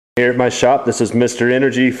Here at my shop, this is Mr.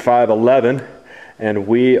 Energy 511, and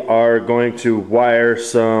we are going to wire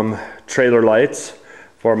some trailer lights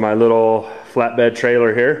for my little flatbed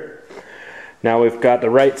trailer here. Now we've got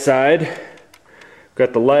the right side,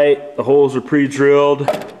 got the light, the holes are pre-drilled,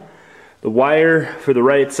 the wire for the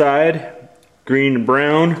right side, green and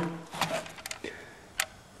brown.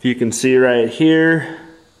 If you can see right here,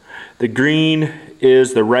 the green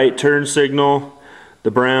is the right turn signal,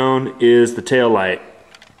 the brown is the tail light.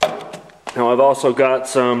 Now I've also got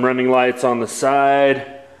some running lights on the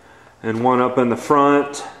side and one up in the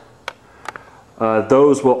front.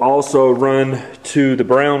 Those will also run to the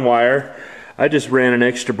brown wire. I just ran an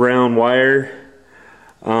extra brown wire,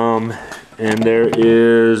 and there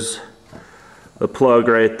is the plug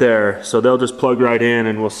right there. So they'll just plug right in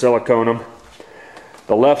and we'll silicone them.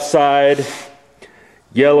 The left side,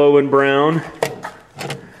 yellow and brown,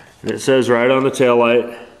 and it says right on the tail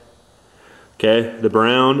light. Okay, the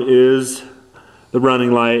brown is the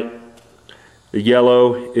running light, the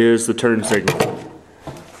yellow is the turn signal.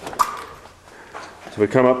 So we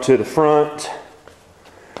come up to the front,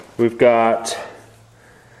 we've got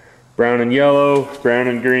brown and yellow, brown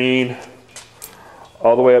and green,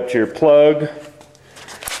 all the way up to your plug,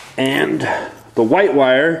 and the white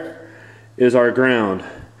wire is our ground.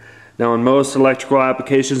 Now in most electrical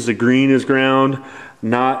applications the green is ground,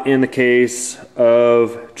 not in the case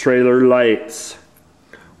of trailer lights.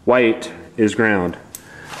 White is ground.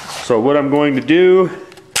 So what I'm going to do,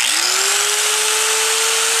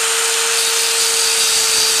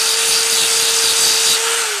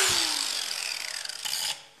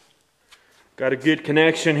 got a good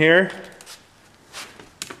connection here.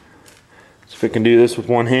 So if I can do this with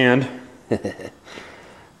one hand.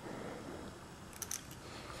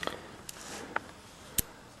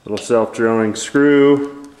 Little self-drilling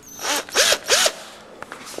screw.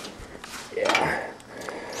 Yeah.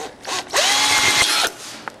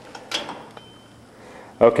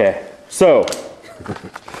 Okay, so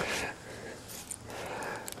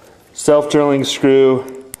self-drilling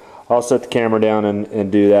screw. I'll set the camera down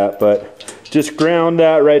and do that, but just ground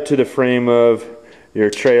that right to the frame of your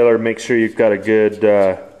trailer. Make sure you've got a good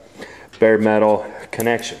bare metal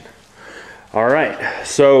connection. All right,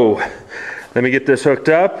 so let me get this hooked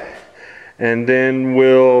up and then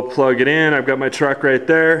we'll plug it in. I've got my truck right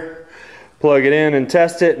there. Plug it in and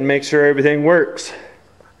test it and make sure everything works.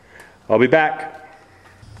 I'll be back.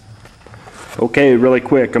 Okay, really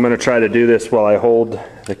quick, I'm going to try to do this while I hold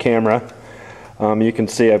the camera. You can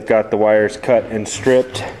see I've got the wires cut and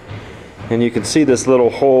stripped, and you can see this little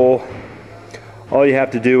hole. All you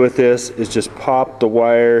have to do with this is just pop the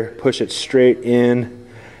wire, push it straight in,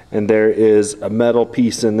 and there is a metal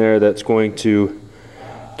piece in there that's going to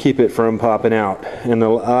keep it from popping out. And the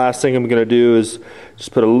last thing I'm going to do is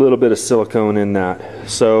just put a little bit of silicone in that.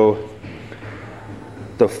 So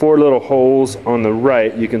the 4 little holes on the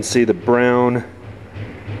right, you can see the brown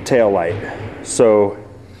tail light. So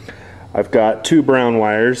I've got 2 brown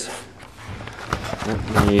wires.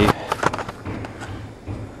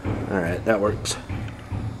 Alright, that works.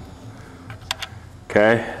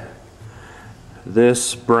 Okay.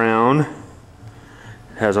 This brown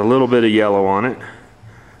has a little bit of yellow on it,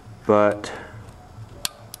 but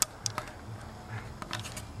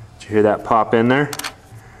did you hear that pop in there?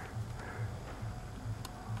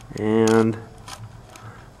 And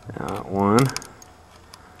that one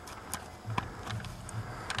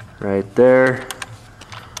right there.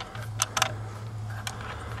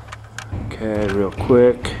 Okay, real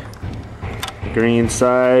quick. Green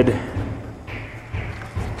side.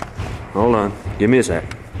 Hold on, give me a sec.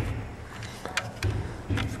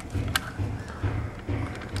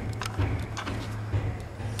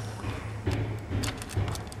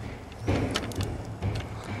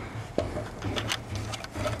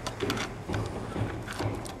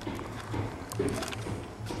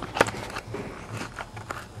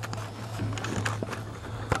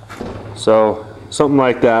 So something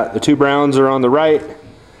like that. The 2 browns are on the right,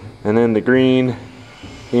 and then the green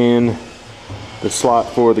in the slot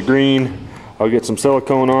for the green. I'll get some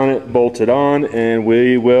silicone on it, bolt it on, and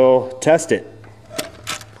we will test it.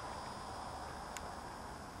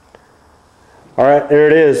 Alright, there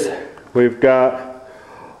it is. We've got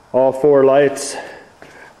all 4 lights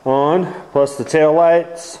on, plus the tail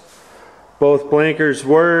lights. Both blinkers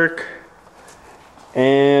work,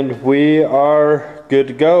 and we are good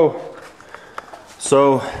to go.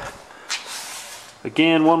 So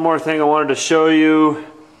again, one more thing I wanted to show you.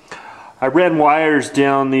 I ran wires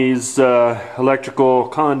down these electrical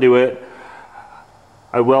conduit.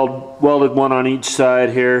 I welded one on each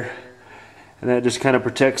side here, and that just kind of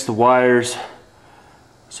protects the wires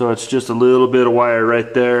So it's just a little bit of wire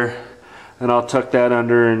right there, and I'll tuck that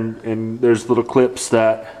under, and there's little clips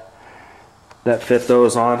that fit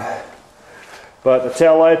those on. But the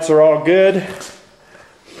tail lights are all good.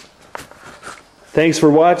 Thanks for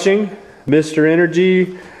watching Mr.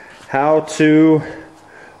 Energy, how to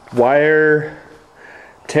wire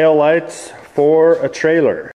tail lights for a trailer.